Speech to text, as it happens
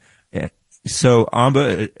So,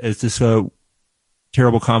 Amba, as this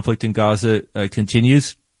terrible conflict in Gaza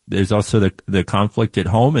continues, there's also the conflict at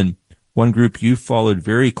home, and one group you followed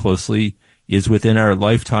very closely is Within Our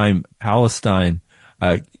Lifetime Palestine.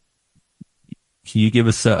 Can you give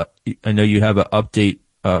us I know you have an update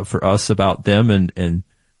for us about them and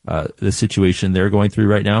the situation they're going through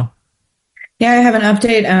right now? Yeah, I have an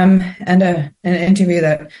update and an interview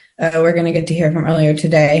that we're going to get to hear from earlier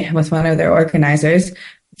today with one of their organizers.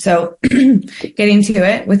 So getting to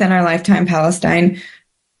it, Within Our Lifetime Palestine,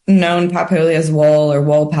 known popularly as WOL or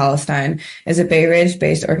WOL Palestine, is a Bay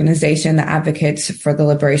Ridge-based organization that advocates for the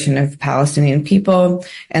liberation of Palestinian people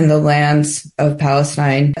and the lands of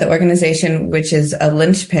Palestine. The organization, which is a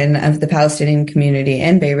linchpin of the Palestinian community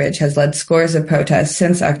in Bay Ridge, has led scores of protests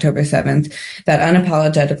since October 7th that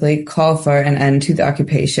unapologetically call for an end to the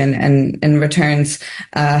occupation, and in returns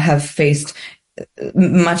have faced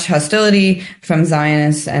much hostility from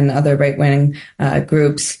Zionists and other right-wing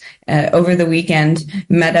groups. Over the weekend,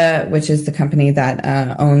 Meta, which is the company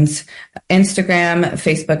that owns Instagram,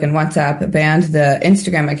 Facebook, and WhatsApp, banned the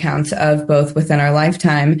Instagram accounts of both Within Our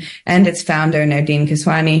Lifetime and its founder, Nardine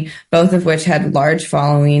Kiswani, both of which had large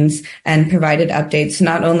followings and provided updates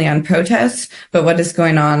not only on protests, but what is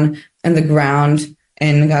going on the ground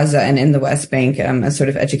in Gaza and in the West Bank as sort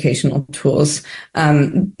of educational tools.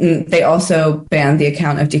 They also banned the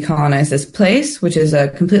account of Decolonize This Place, which is a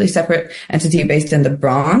completely separate entity based in the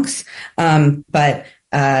Bronx, but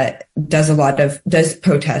does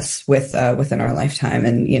protests with Within Our Lifetime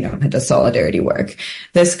and, does solidarity work.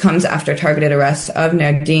 This comes after targeted arrests of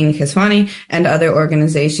Nardine Kiswani and other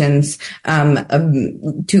organizations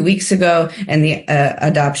 2 weeks ago, and the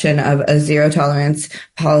adoption of a zero tolerance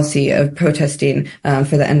policy of protesting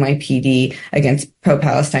for the NYPD against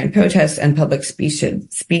pro-Palestine protests and public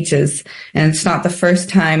speeches. And it's not the first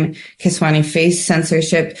time Kiswani faced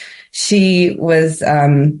censorship. She was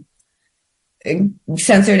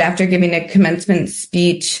censored after giving a commencement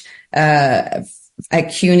speech at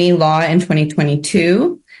CUNY Law in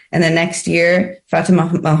 2022. And the next year,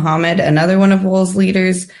 Fatima Mohammed, another one of WOL's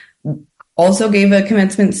leaders, also gave a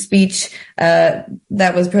commencement speech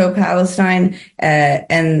that was pro-Palestine. And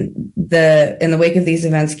in the wake of these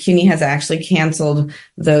events, CUNY has actually canceled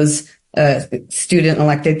those student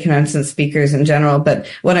elected commencement speakers in general. But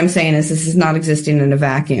what I'm saying is this is not existing in a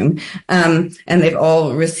vacuum. And they've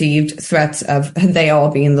all received threats of, they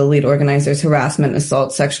all being the lead organizers, harassment,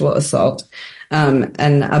 assault, sexual assault.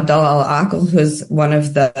 And Abdullah Al-Aql, who's one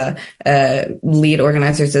of the lead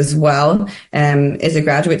organizers as well, is a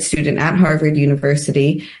graduate student at Harvard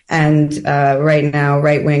University. And right now,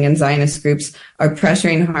 right-wing and Zionist groups are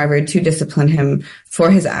pressuring Harvard to discipline him for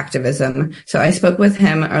his activism. So I spoke with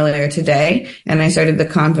him earlier today, and I started the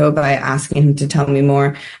convo by asking him to tell me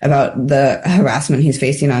more about the harassment he's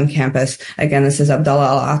facing on campus. Again, this is Abdullah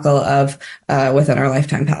Al-Aql of Within Our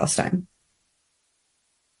Lifetime Palestine.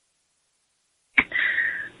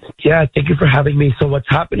 Yeah, thank you for having me. So what's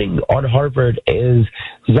happening on Harvard is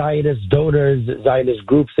Zionist donors, Zionist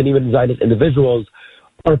groups, and even Zionist individuals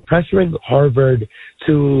are pressuring Harvard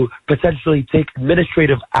to potentially take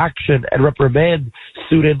administrative action and reprimand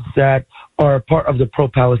students that are part of the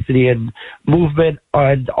pro-Palestinian movement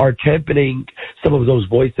and are championing some of those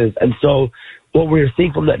voices. And so what we're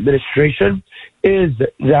seeing from the administration is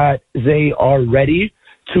that they are ready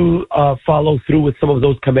to follow through with some of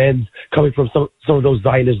those commands coming from some of those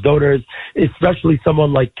Zionist donors, especially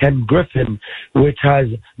someone like Ken Griffin, which has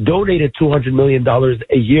donated $200 million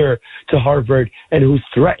a year to Harvard and who's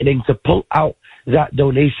threatening to pull out that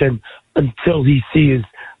donation until he sees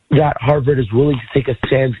that Harvard is willing to take a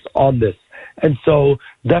stance on this. And so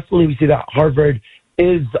definitely we see that Harvard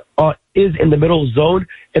is in the middle zone,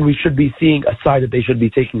 and we should be seeing a side that they should be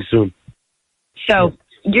taking soon. So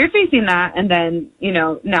you're facing that, and then,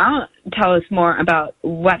 now tell us more about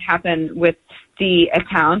what happened with the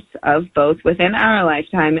accounts of both Within Our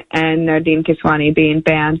Lifetime and Nardine Kiswani being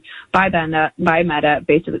banned by Meta,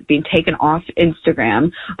 basically being taken off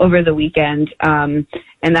Instagram over the weekend. And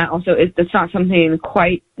that also that's not something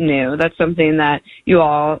quite new. That's something that you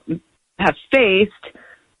all have faced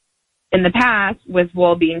in the past, with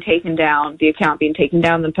WOL being taken down, the account being taken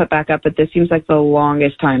down and put back up, but this seems like the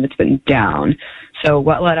longest time it's been down. So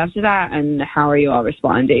what led up to that, and how are you all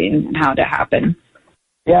responding, and how did it happen?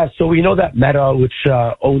 Yeah, so we know that Meta, which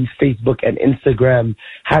owns Facebook and Instagram,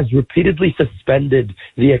 has repeatedly suspended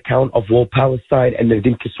the account of WOL Palestine and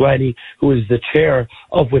Nardine Kiswani, who is the chair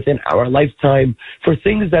of Within Our Lifetime, for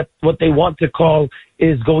things that what they want to call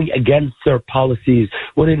is going against their policies,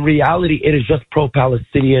 when in reality it is just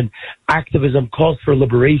pro-Palestinian activism, calls for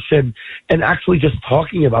liberation, and actually just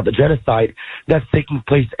talking about the genocide that's taking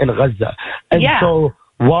place in Gaza. And so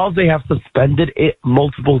while they have suspended it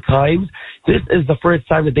multiple times, this is the first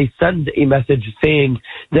time that they send a message saying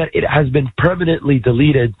that it has been permanently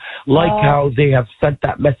deleted, like how they have sent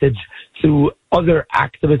that message to other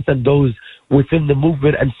activists and those within the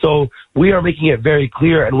movement. And so we are making it very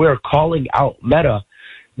clear, and we're calling out Meta,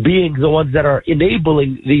 being the ones that are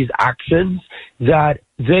enabling these actions, that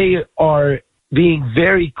they are being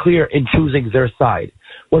very clear in choosing their side.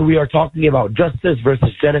 When we are talking about justice versus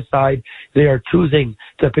genocide, they are choosing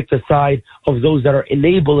to pick the side of those that are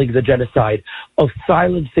enabling the genocide, of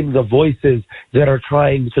silencing the voices that are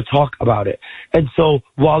trying to talk about it. And so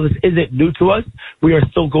while this isn't new to us, we are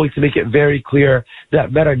still going to make it very clear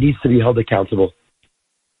that Meta needs to be held accountable.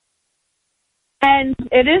 And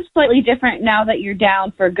it is slightly different now that you're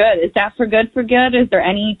down for good. Is that for good for good? Is there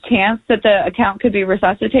any chance that the account could be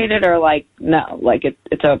resuscitated, or no,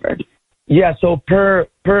 it's over? Yeah, so per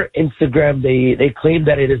Instagram, they claim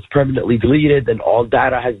that it is permanently deleted and all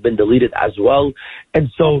data has been deleted as well. And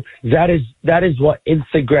so that is what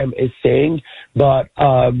Instagram is saying. But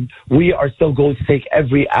we are still going to take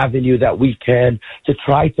every avenue that we can to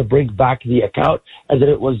try to bring back the account, as if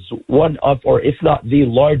it was one of, or if not the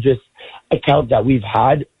largest account that we've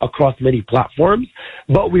had across many platforms.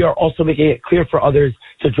 But we are also making it clear for others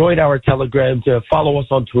to join our Telegram, to follow us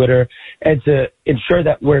on Twitter, and to ensure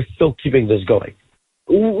that we're still keeping this going.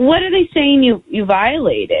 What are they saying you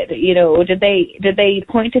violated? You know, did they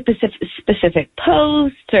point to specific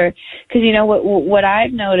posts, or because what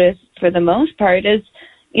I've noticed for the most part is,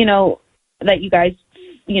 that you guys,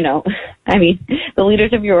 I mean, the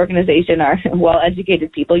leaders of your organization are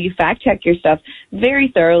well-educated people. You fact-check your stuff very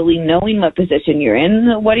thoroughly, knowing what position you're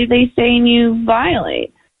in. What are they saying you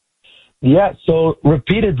violate? Yeah, so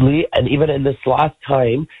repeatedly, and even in this last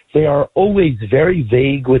time, they are always very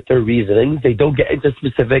vague with their reasonings. They don't get into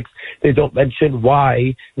specifics. They don't mention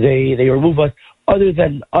why they remove us, other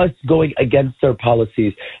than us going against their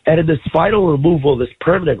policies. And in this final removal, this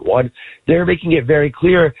permanent one, they're making it very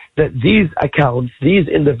clear that these accounts, these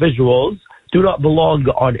individuals, do not belong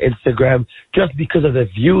on Instagram just because of the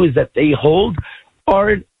views that they hold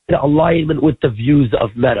aren't in alignment with the views of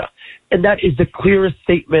Meta. And that is the clearest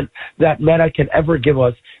statement that Meta can ever give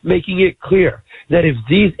us, making it clear that if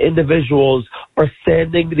these individuals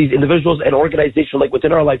and organizations like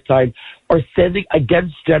Within Our Lifetime are standing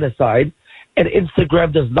against genocide, and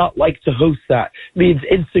Instagram does not like to host that, means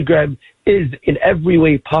Instagram is in every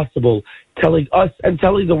way possible telling us and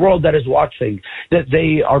telling the world that is watching that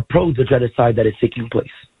they are pro the genocide that is taking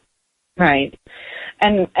place. Right.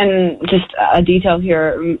 And just a detail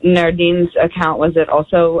here, Nardeen's account, was it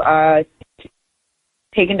also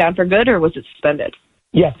taken down for good, or was it suspended?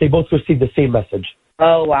 Yes, they both received the same message.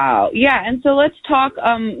 Oh, wow. Yeah, and so let's talk,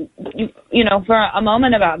 for a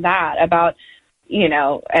moment about that,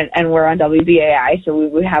 and we're on WBAI, so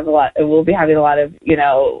we'll be having a lot of,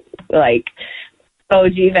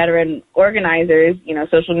 OG veteran organizers.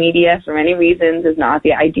 Social media, for many reasons, is not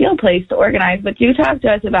the ideal place to organize, but do talk to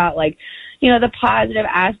us about, the positive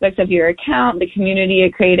aspects of your account, the community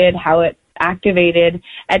it created, how it activated,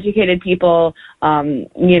 educated people, and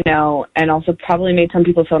also probably made some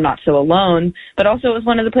people feel not so alone, but also it was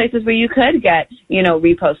one of the places where you could get,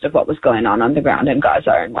 repost of what was going on the ground in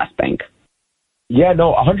Gaza and West Bank. Yeah,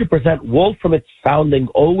 no, 100%. Wolf, from its founding,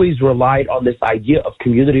 always relied on this idea of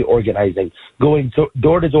community organizing, going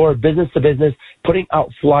door to door, business to business, putting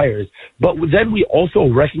out flyers. But then we also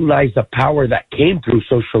recognized the power that came through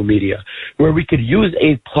social media, where we could use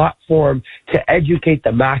a platform to educate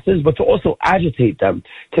the masses, but to also agitate them,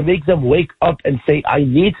 to make them wake up and say, I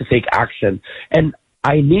need to take action. And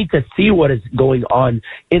I need to see what is going on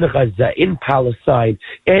in Gaza, in Palestine,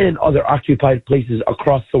 and in other occupied places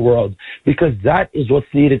across the world, because that is what's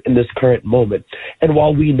needed in this current moment. And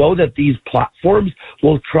while we know that these platforms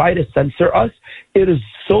will try to censor us, it is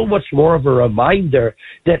so much more of a reminder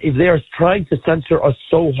that if they are trying to censor us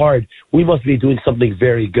so hard, we must be doing something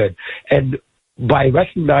very good. And by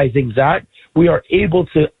recognizing that, we are able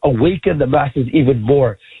to awaken the masses even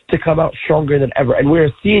more, to come out stronger than ever. And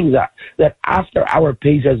we're seeing that after our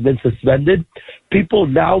page has been suspended, people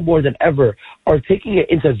now more than ever are taking it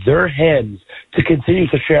into their hands to continue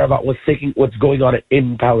to share about what's going on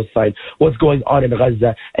in Palestine, what's going on in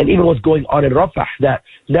Gaza, and even what's going on in Rafah. That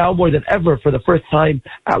now more than ever, for the first time,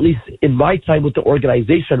 at least in my time with the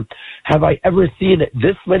organization, have I ever seen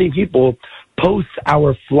this many people post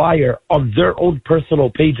our flyer on their own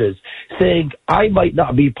personal pages saying, I might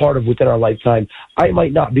not be part of Within Our Lifetime, I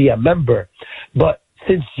might not be a member, but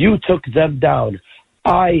since you took them down,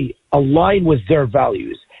 I align with their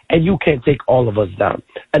values, and you can't take all of us down.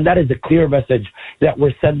 And that is a clear message that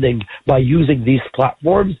we're sending by using these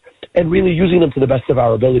platforms and really using them to the best of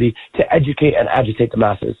our ability to educate and agitate the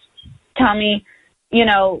masses. Tell me,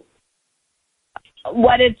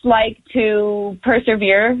 what it's like to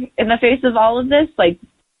persevere in the face of all of this. Like,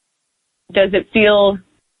 does it feel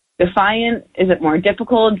defiant? Is it more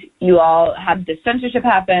difficult? You all had this censorship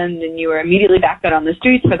happen, and you were immediately back out on the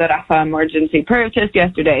streets for the Rafah emergency protest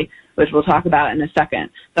yesterday, which we'll talk about in a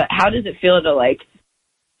second. But how does it feel to,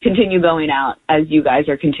 continue going out as you guys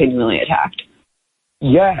are continually attacked?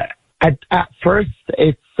 Yeah, at first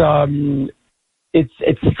it's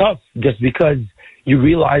tough, just because you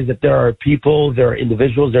realize that there are people, there are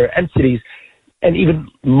individuals, there are entities, and even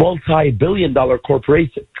multi-billion-dollar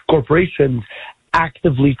corporations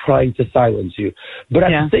actively trying to silence you. But at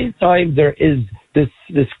the same time, there is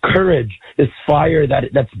this courage, this fire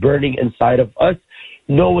that's burning inside of us,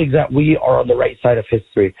 knowing that we are on the right side of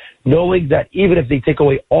history, knowing that even if they take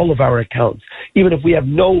away all of our accounts, even if we have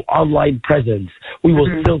no online presence, we will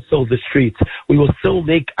still fill the streets. We will still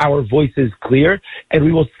make our voices clear, and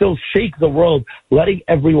we will still shake the world, letting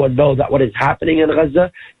everyone know that what is happening in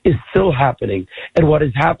Gaza is still happening. And what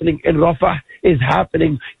is happening in Rafah is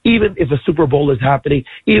happening, even if a Super Bowl is happening,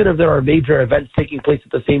 even if there are major events taking place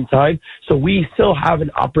at the same time. So we still have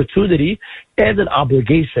an opportunity and an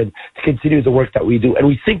obligation to continue the work that we do. And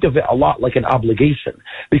we think of it a lot like an obligation,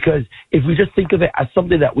 because if we just think of it as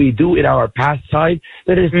something that we do in our pastime,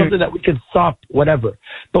 then it is something that we can stop whenever.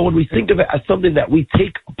 But when we think of it as something that we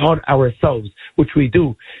take upon ourselves, which we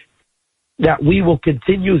do, that we will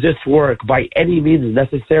continue this work by any means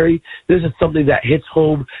necessary, this is something that hits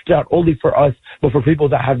home not only for us, but for people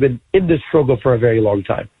that have been in this struggle for a very long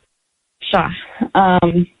time. Shah.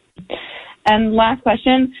 And last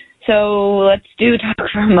question. So let's talk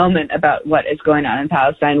for a moment about what is going on in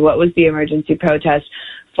Palestine. What was the emergency protest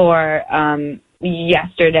for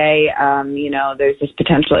yesterday? There's this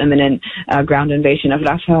potential imminent ground invasion of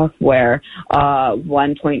Rafah, where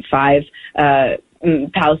 1.5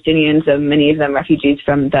 Palestinians, many of them refugees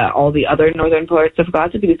from all the other northern parts of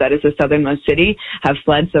Gaza, because that is the southernmost city, have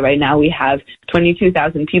fled. So right now we have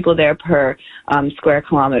 22,000 people there per square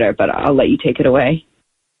kilometer. But I'll let you take it away.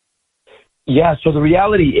 Yeah, so the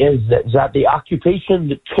reality is that the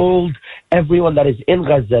occupation told everyone that is in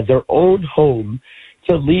Gaza, their own home,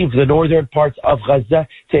 to leave the northern parts of Gaza,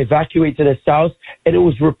 to evacuate to the south. And it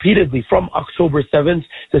was repeatedly from October 7th,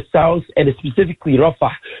 the south, and specifically Rafah,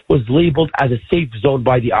 was labeled as a safe zone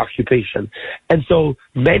by the occupation. And so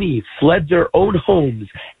many fled their own homes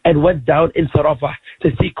and went down into Rafah to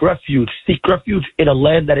seek refuge in a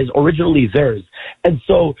land that is originally theirs. And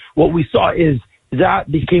so what we saw is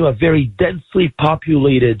that became a very densely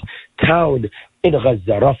populated town in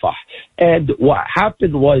Gaza, Rafah. And what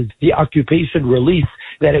happened was the occupation released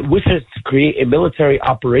that it wishes to create a military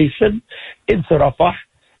operation into Rafah,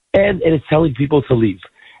 and it is telling people to leave.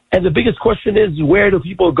 And the biggest question is, where do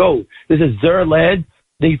people go? This is their land.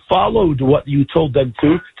 They followed what you told them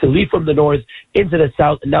to leave from the north into the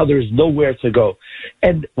south, and now there's nowhere to go.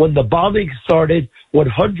 And when the bombing started, when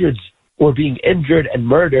hundreds were being injured and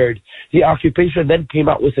murdered, the occupation then came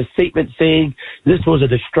out with a statement saying this was a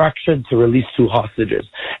distraction to release 2 hostages.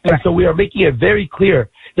 And so we are making it very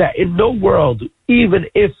clear that in no world, even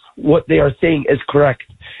if what they are saying is correct,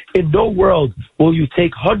 in no world will you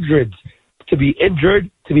take hundreds to be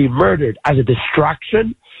injured, to be murdered as a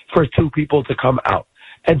distraction for 2 people to come out.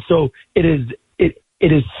 And so it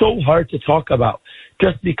is so hard to talk about,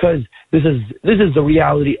 just because this is the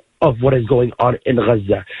reality of what is going on in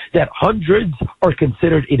Gaza, that hundreds are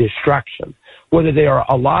considered a distraction. Whether they are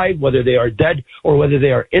alive, whether they are dead, or whether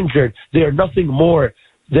they are injured, they are nothing more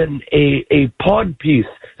than a pawn piece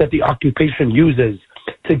that the occupation uses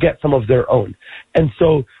to get some of their own. And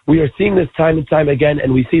so we are seeing this time and time again,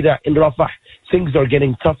 and we see that in Rafah, things are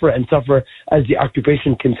getting tougher and tougher as the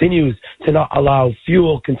occupation continues to not allow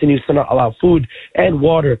fuel, continues to not allow food and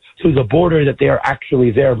water to the border that they are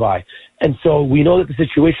actually there by. And so we know that the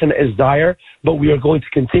situation is dire, but we are going to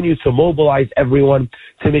continue to mobilize everyone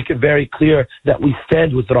to make it very clear that we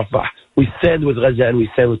stand with Rafah, we stand with Gaza, and we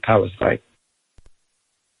stand with Palestine.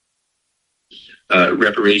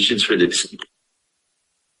 Reparations for the...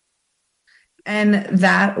 And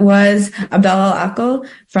that was Abdullah Akil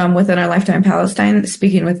from Within Our Lifetime Palestine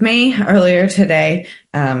speaking with me earlier today.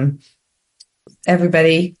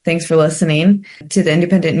 Everybody, thanks for listening to the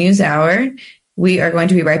Independent News Hour. We are going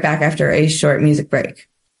to be right back after a short music break.